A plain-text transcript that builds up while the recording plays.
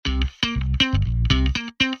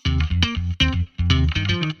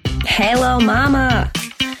Hello, Mama.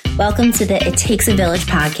 Welcome to the It Takes a Village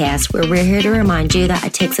podcast, where we're here to remind you that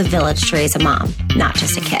it takes a village to raise a mom, not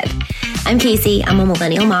just a kid. I'm Casey. I'm a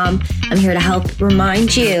millennial mom. I'm here to help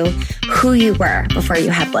remind you who you were before you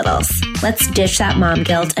had littles. Let's ditch that mom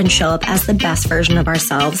guilt and show up as the best version of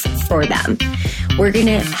ourselves for them. We're going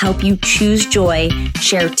to help you choose joy,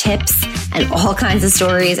 share tips, and all kinds of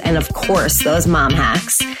stories, and of course, those mom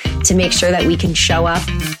hacks to make sure that we can show up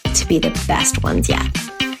to be the best ones yet.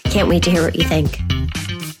 Can't wait to hear what you think.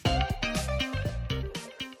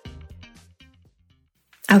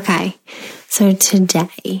 Okay, so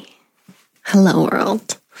today, hello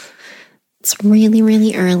world. It's really,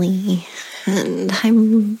 really early and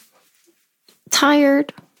I'm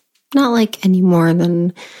tired. Not like any more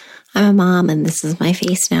than I'm a mom and this is my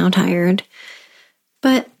face now, tired.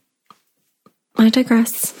 But I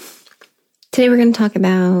digress. Today we're going to talk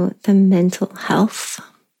about the mental health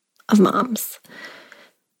of moms.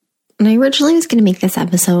 And I originally was going to make this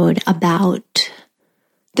episode about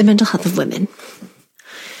the mental health of women.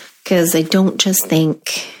 Because I don't just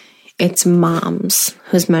think it's moms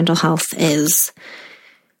whose mental health is,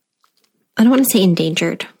 I don't want to say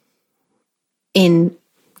endangered, in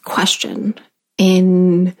question,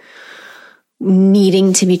 in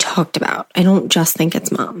needing to be talked about. I don't just think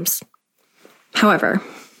it's moms. However,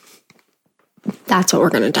 that's what we're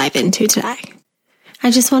going to dive into today. I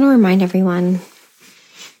just want to remind everyone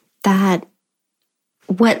that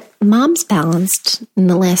what moms balanced in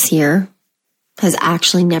the last year has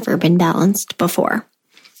actually never been balanced before.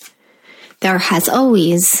 There has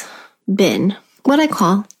always been what I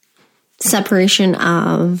call separation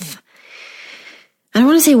of, I don't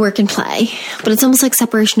want to say work and play, but it's almost like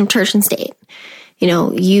separation of church and state. You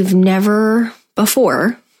know, you've never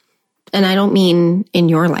before, and I don't mean in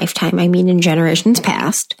your lifetime, I mean in generations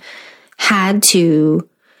past, had to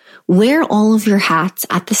wear all of your hats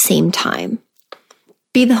at the same time.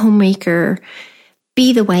 Be the homemaker,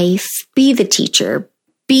 be the wife, be the teacher,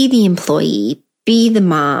 be the employee, be the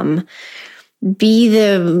mom, be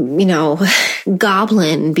the,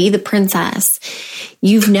 goblin, be the princess.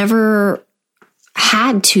 You've never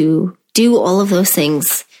had to do all of those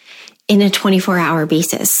things in a 24-hour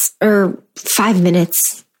basis, or 5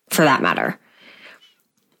 minutes for that matter.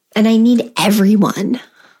 And I need everyone,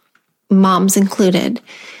 moms included,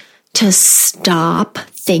 to stop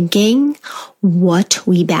thinking what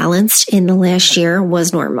we balanced in the last year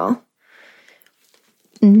was normal.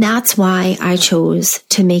 And that's why I chose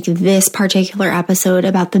to make this particular episode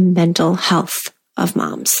about the mental health of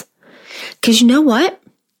moms. Because you know what?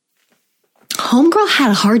 Homegirl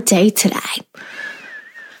had a hard day today.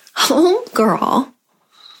 Homegirl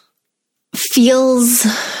feels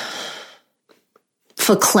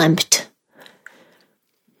verklempt.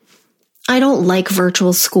 I don't like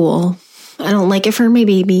virtual school. I don't like it for my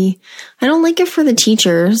baby. I don't like it for the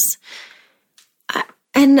teachers.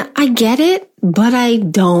 And I get it, but I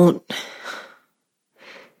don't.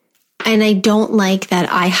 And I don't like that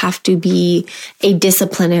I have to be a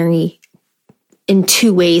disciplinary in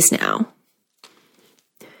two ways now.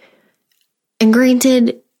 And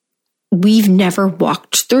granted, we've never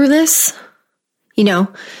walked through this. You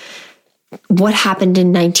know, what happened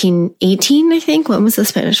in 1918, I think? When was the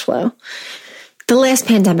Spanish flu? The last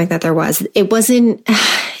pandemic that there was, it wasn't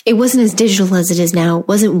as digital as it is now.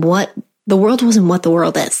 The world wasn't what the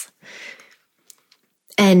world is.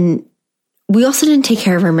 And we also didn't take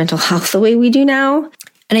care of our mental health the way we do now.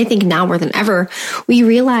 And I think now more than ever, we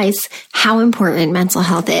realize how important mental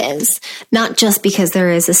health is. Not just because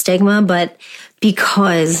there is a stigma, but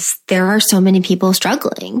because there are so many people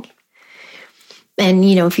struggling. And,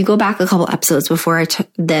 you know, if you go back a couple episodes before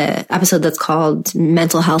the episode that's called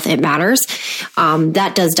Mental Health, It Matters,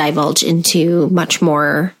 that does divulge into much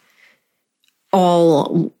more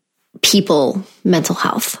all people mental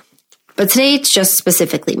health. But today it's just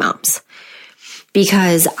specifically moms.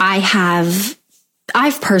 Because I've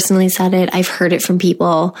personally said it. I've heard it from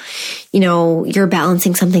people. You know, you're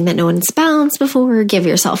balancing something that no one's balanced before. Give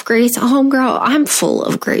yourself grace. Homegirl, I'm full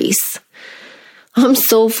of grace. I'm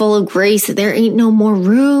so full of grace that there ain't no more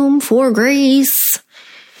room for grace.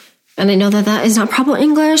 And I know that that is not proper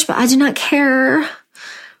English, but I do not care.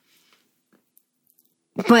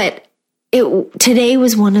 But today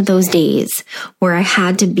was one of those days where I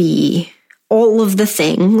had to be all of the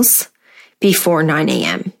things before 9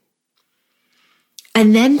 a.m.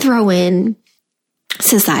 And then throw in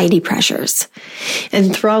society pressures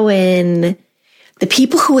and throw in the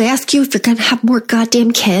people who ask you if you're going to have more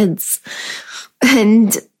goddamn kids.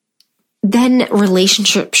 And then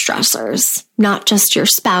relationship stressors, not just your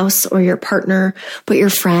spouse or your partner, but your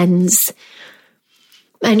friends.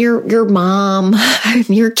 and your mom,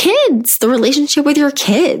 your kids, the relationship with your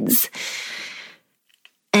kids.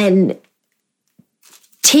 And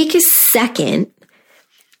take a second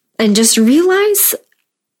and just realize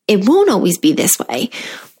it won't always be this way.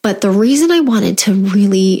 But the reason I wanted to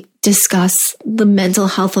really discuss the mental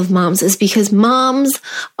health of moms is because moms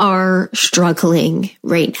are struggling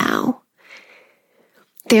right now.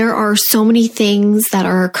 There are so many things that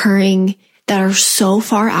are occurring that are so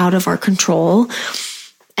far out of our control,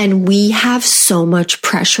 and we have so much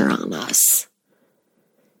pressure on us.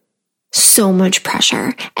 So much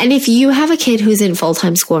pressure. And if you have a kid who's in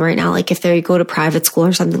full-time school right now, like if they go to private school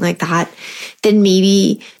or something like that, then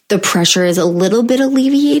maybe the pressure is a little bit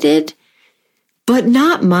alleviated, but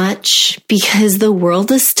not much, because the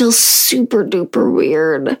world is still super duper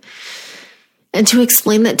weird. And to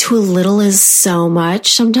explain that to a little is so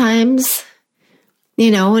much sometimes,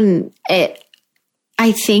 and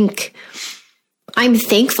I'm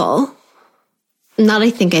thankful.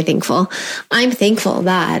 I'm thankful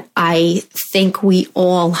that I think we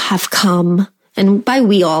all have come, and by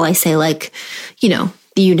we all, I say the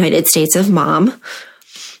United States of Mom.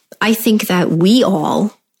 I think that we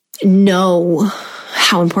all know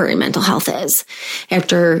how important mental health is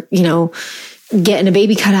after, getting a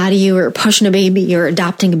baby cut out of you or pushing a baby or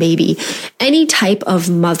adopting a baby. Any type of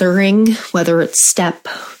mothering, whether it's step,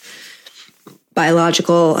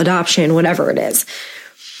 biological, adoption, whatever it is.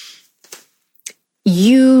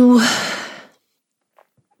 I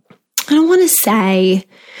don't want to say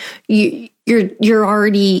you're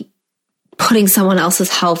already putting someone else's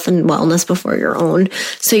health and wellness before your own.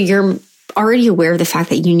 So you're already aware of the fact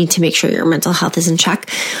that you need to make sure your mental health is in check,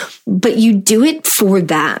 but you do it for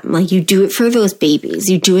them. Like you do it for those babies.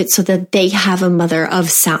 You do it so that they have a mother of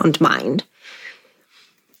sound mind.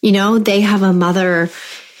 They have a mother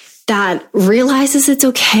that realizes it's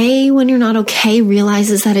okay when you're not okay,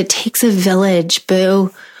 realizes that it takes a village,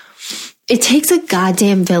 boo. It takes a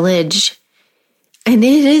goddamn village. And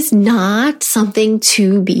it is not something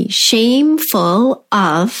to be shameful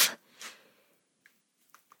of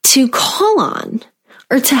to call on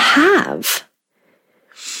or to have.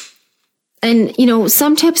 And,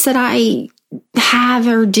 some tips that I have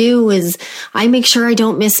or do is I make sure I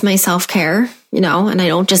don't miss my self-care, and I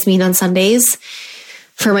don't just mean on Sundays.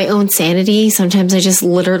 For my own sanity, sometimes I just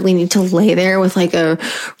literally need to lay there with like a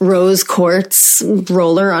rose quartz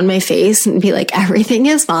roller on my face and be like, everything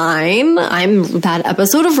is fine. I'm that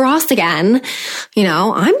episode of Ross again.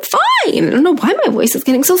 I'm fine. I don't know why my voice is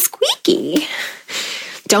getting so squeaky.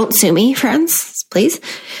 Don't sue me, friends, please.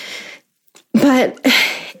 But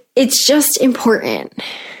it's just important.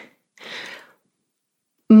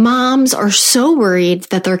 Moms are so worried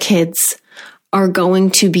that their kids are going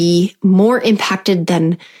to be more impacted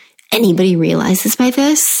than anybody realizes by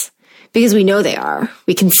this, because we know they are.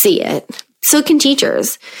 We can see it. So can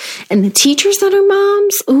teachers. And the teachers that are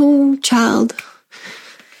moms, ooh, child.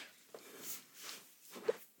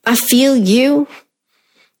 I feel you.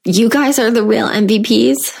 You guys are the real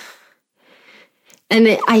MVPs. And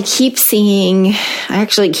I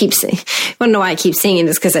actually keep saying, I don't know why I keep saying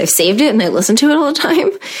this, because I've saved it and I listen to it all the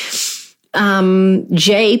time.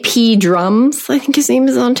 JP Drums, I think his name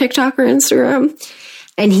is on TikTok or Instagram.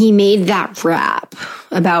 And he made that rap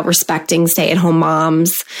about respecting stay-at-home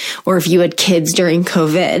moms, or if you had kids during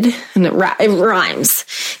COVID, and it rhymes.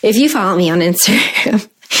 If you follow me on Instagram,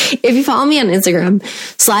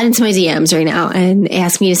 slide into my DMs right now and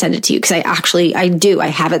ask me to send it to you, because I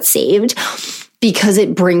have it saved because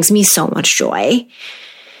it brings me so much joy.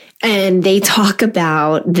 And they talk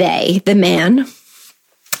about the man,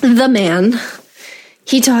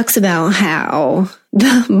 he talks about how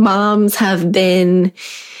the moms have been,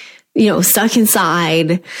 stuck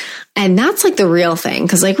inside. And that's like the real thing.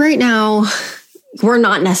 Cause like right now, we're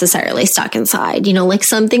not necessarily stuck inside. Like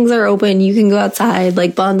some things are open. You can go outside,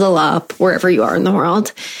 like bundle up wherever you are in the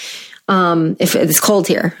world. If it's cold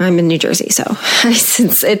here, I'm in New Jersey. So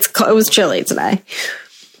it was chilly today.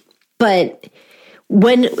 But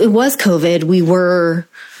when it was COVID, we were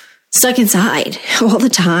stuck inside all the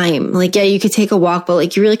time. Like, yeah, you could take a walk, but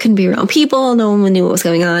like you really couldn't be around people. No one knew what was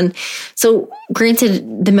going on. So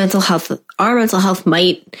granted, our mental health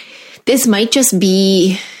might just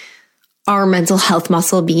be our mental health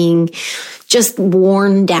muscle being just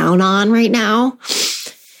worn down on right now,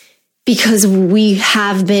 because we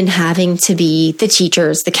have been having to be the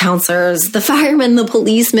teachers, the counselors, the firemen, the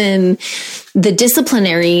policemen, the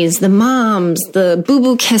disciplinaries, the moms, the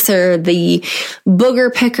boo-boo kisser, the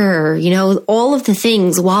booger picker, all of the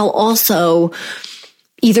things, while also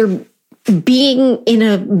either being in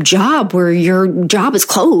a job where your job is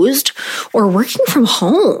closed or working from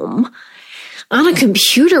home. on a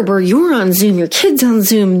computer where you're on Zoom, your kid's on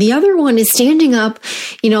Zoom. The other one is standing up,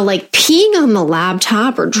 like peeing on the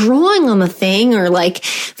laptop or drawing on the thing or like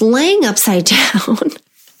laying upside down.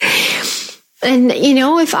 And,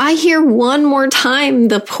 if I hear one more time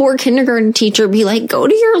the poor kindergarten teacher be like, go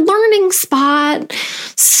to your learning spot,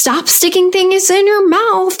 stop sticking things in your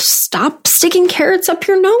mouth, stop sticking carrots up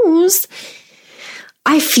your nose,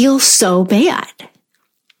 I feel so bad.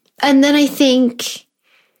 And then I think,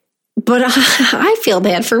 but I feel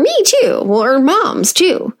bad for me too, or moms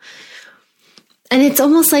too. And it's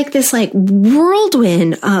almost like this like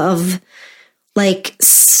whirlwind of like,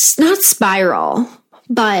 not spiral,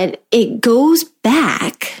 but it goes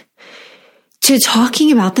back to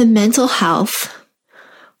talking about the mental health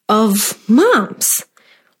of moms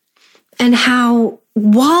and how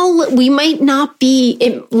while we might not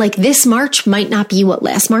be, like this March might not be what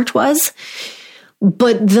last March was,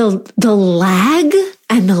 but the lag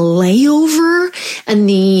and the layover and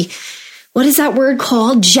the, what is that word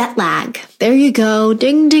called? Jet lag. There you go.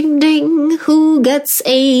 Ding, ding, ding. Who gets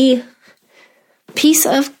a piece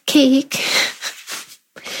of cake?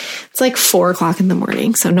 It's like 4:00 in the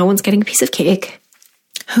morning, so no one's getting a piece of cake.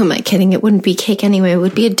 Who am I kidding? It wouldn't be cake anyway. It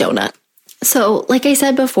would be a donut. So, like I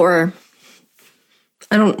said before,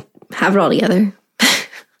 I don't have it all together.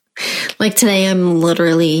 Like today, I'm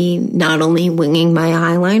literally not only winging my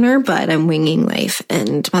eyeliner, but I'm winging life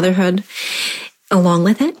and motherhood along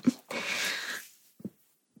with it.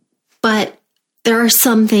 But there are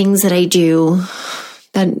some things that I do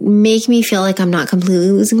that make me feel like I'm not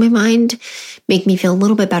completely losing my mind, make me feel a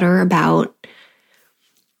little bit better about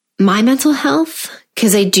my mental health.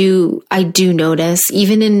 Because I do notice,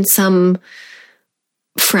 even in some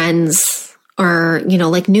friends or,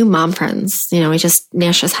 like new mom friends,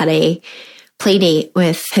 Nash just had a play date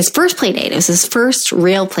with his first play date. It was his first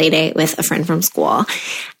real play date with a friend from school.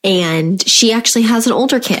 And she actually has an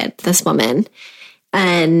older kid, this woman.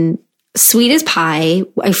 And sweet as pie.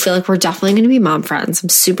 I feel like we're definitely going to be mom friends. I'm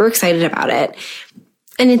super excited about it.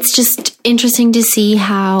 And it's just interesting to see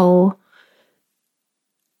how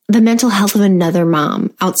the mental health of another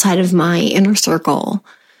mom outside of my inner circle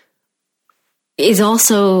is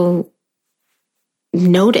also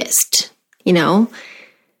noticed,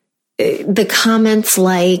 the comments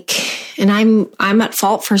like, and I'm at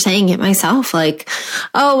fault for saying it myself, like,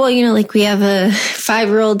 oh, well, like we have a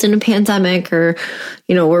 5-year-old in a pandemic or,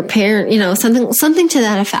 we're parent, something to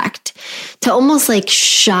that effect, to almost like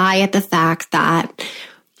shy at the fact that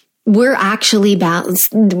we're actually balanced.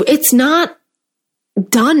 It's not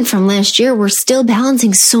done from last year. We're still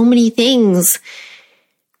balancing so many things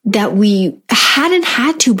that we hadn't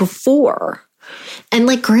had to before. And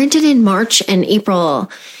like granted in March and April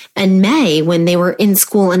and May when they were in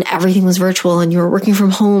school and everything was virtual and you were working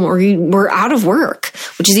from home or you were out of work,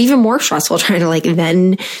 which is even more stressful trying to like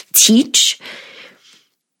then teach.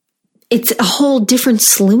 It's a whole different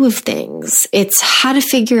slew of things. It's how to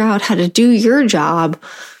figure out how to do your job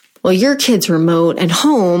while your kid's remote and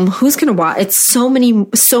home. Who's going to watch? It's so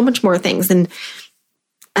much more things. And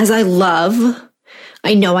as I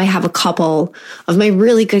know I have a couple of my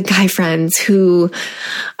really good guy friends who,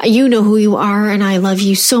 you know who you are, and I love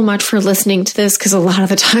you so much for listening to this because a lot of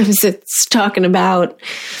the times it's talking about,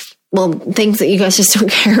 well, things that you guys just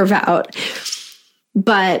don't care about.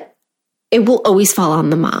 But it will always fall on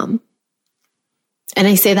the mom. And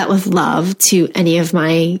I say that with love to any of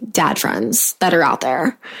my dad friends that are out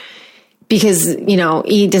there. Because,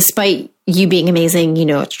 despite you being amazing,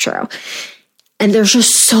 it's true. And there's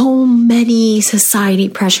just so many society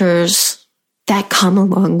pressures that come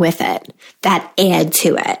along with it, that add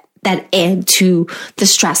to it, that add to the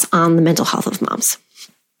stress on the mental health of moms.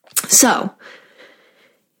 So,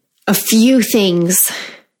 a few things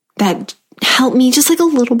that help me just like a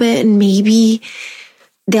little bit, and maybe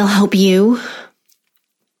they'll help you.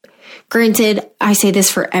 Granted, I say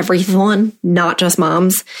this for everyone, not just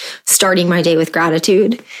moms. Starting my day with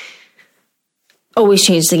gratitude always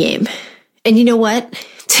changed the game. And you know what?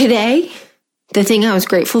 Today, the thing I was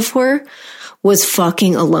grateful for was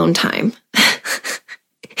fucking alone time.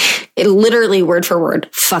 It literally word for word,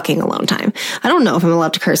 fucking alone time. I don't know if I'm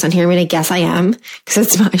allowed to curse on here. I mean, I guess I am because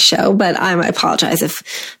it's my show, but I apologize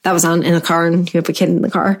if that was on in a car and you have a kid in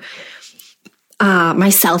the car. My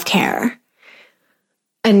self-care.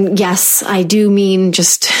 And yes, I do mean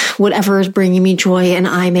just whatever is bringing me joy, an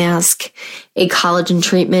eye mask, a collagen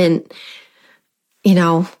treatment,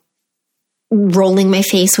 rolling my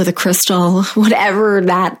face with a crystal, whatever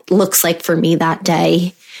that looks like for me that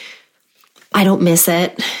day. I don't miss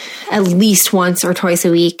it. At least once or twice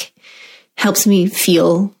a week helps me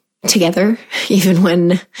feel together, even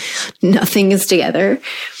when nothing is together.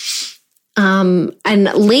 And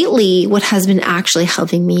lately, what has been actually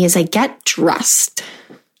helping me is I get dressed.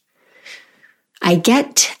 I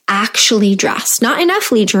get actually dressed, not in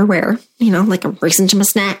athleisure wear, like I'm racing to my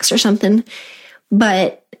snacks or something,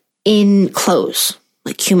 but in clothes,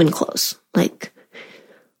 like human clothes, like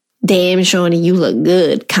damn Shawny, you look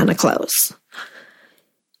good kind of clothes.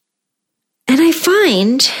 And I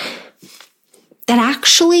find that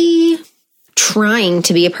actually trying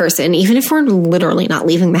to be a person, even if we're literally not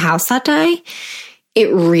leaving the house that day,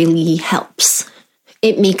 it really helps.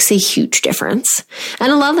 It makes a huge difference.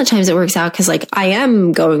 And a lot of the times it works out because like I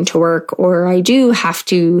am going to work or I do have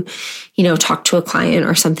to, talk to a client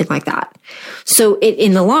or something like that. So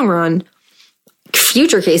in the long run,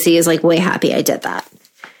 future Casey is like way happy I did that.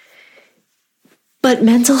 But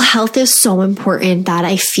mental health is so important that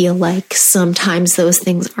I feel like sometimes those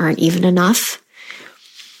things aren't even enough.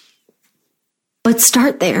 But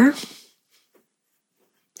start there.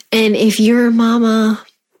 And if you're a mama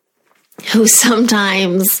who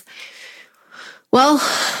sometimes,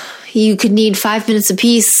 you could need 5 minutes of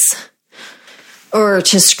peace or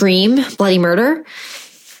to scream bloody murder,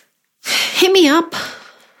 hit me up.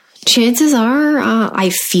 Chances are I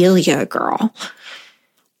feel ya, girl.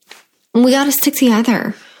 And we got to stick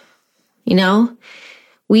together.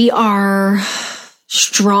 We are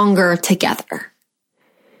stronger together.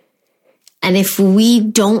 And if we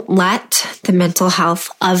don't let the mental health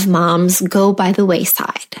of moms go by the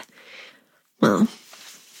wayside, well,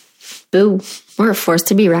 boo, we're a force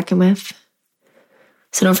to be reckoned with.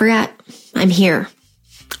 So don't forget, I'm here,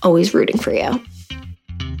 always rooting for you.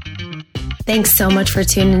 Thanks so much for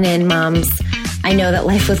tuning in, moms. I know that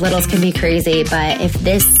life with littles can be crazy, but if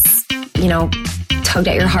this, tugged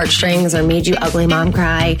at your heartstrings or made you ugly mom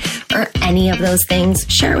cry or any of those things,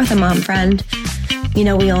 share it with a mom friend.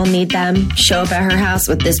 We all need them. Show up at her house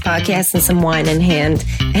with this podcast and some wine in hand.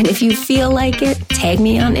 And if you feel like it, tag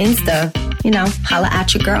me on Insta. Holla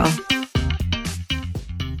at your girl.